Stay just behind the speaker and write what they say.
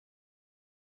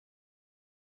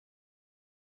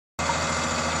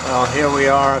Well, here we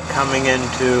are coming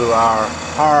into our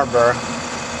harbor,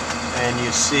 and you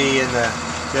see in the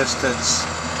distance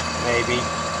maybe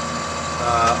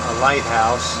a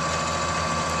lighthouse.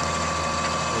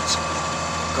 It's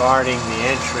guarding the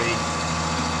entry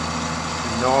to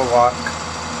Norwalk,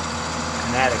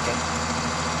 Connecticut,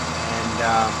 and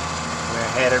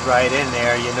we're headed right in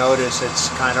there. You notice it's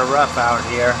kind of rough out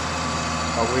here,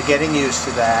 but we're getting used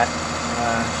to that.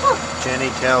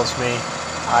 Jenny tells me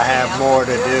I have more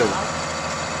to do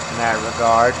in that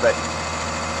regard, but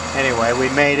anyway,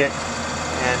 we made it,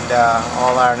 and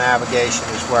all our navigation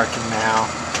is working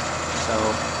now, so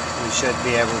we should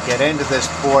be able to get into this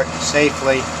port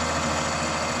safely.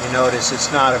 You notice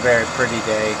it's not a very pretty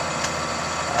day,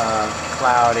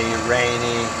 cloudy,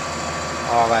 rainy,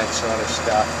 all that sort of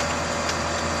stuff,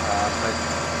 but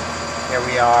here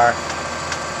we are,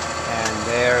 and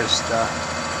there's the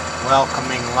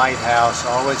welcoming lighthouse.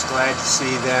 Always glad to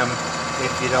see them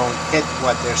if you don't hit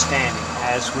what they're standing.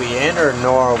 As we enter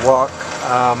Norwalk,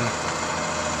 I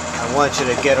want you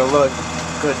to get a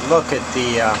good look at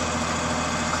the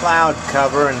cloud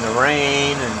cover and the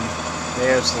rain, and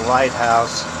there's the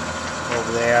lighthouse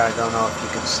over there. I don't know if you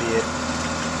can see it.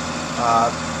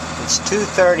 It's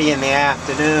 2:30 in the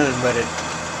afternoon, but it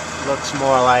looks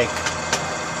more like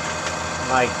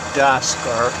dusk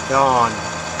or dawn.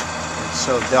 It's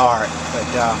so dark, but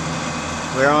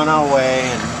we're on our way,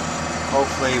 and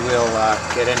hopefully we'll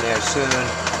get in there soon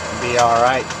and be all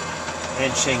right.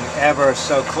 Inching ever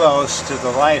so close to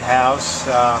the lighthouse,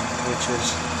 which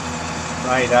is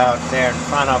right out there in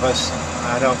front of us.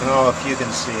 I don't know if you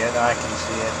can see it. I can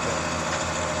see it. But,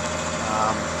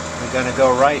 we're going to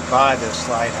go right by this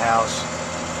lighthouse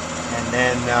and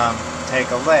then take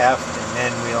a left, and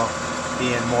then we'll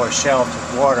be in more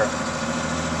sheltered water.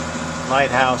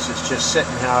 Lighthouse is just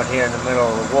sitting out here in the middle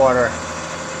of the water,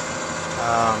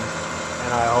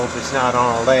 and I hope it's not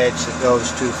on a ledge that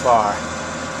goes too far.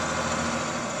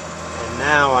 And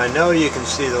now I know you can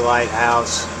see the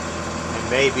lighthouse, and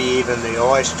maybe even the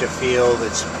oyster field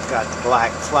that's got the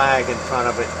black flag in front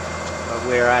of it, but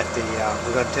we're at the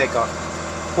we're going to take a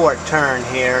port turn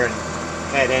here and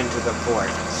head into the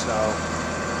port, so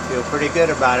feel pretty good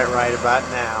about it right about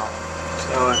now.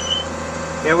 So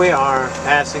here we are,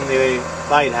 passing the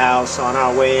lighthouse on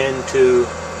our way into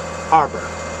harbor,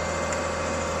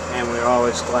 and we're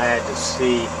always glad to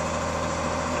see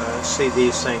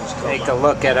these things go. Take a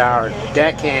look at our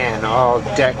deckhand, all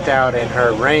decked out in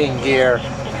her rain gear to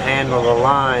handle the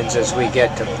lines as we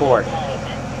get to port.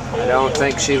 I don't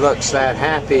think she looks that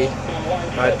happy,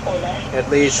 but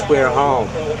at least we're home.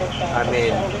 I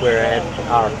mean, we're at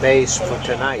our base for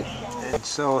tonight. And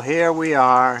so here we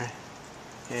are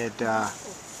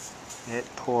at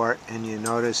port, and you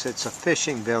notice it's a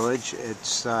fishing village.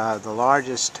 It's the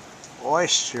largest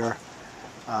oyster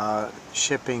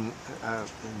shipping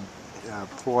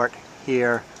port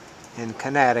here in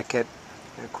Connecticut.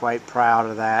 They're quite proud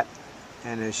of that,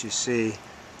 and as you see,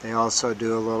 they also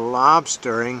do a little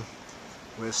lobstering.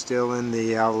 We're still in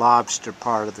the lobster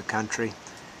part of the country,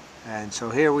 and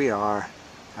so here we are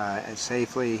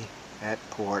safely at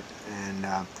port, and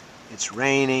it's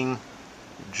raining,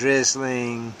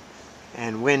 drizzling,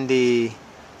 and windy,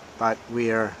 but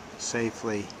we are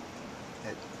safely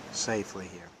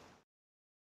here.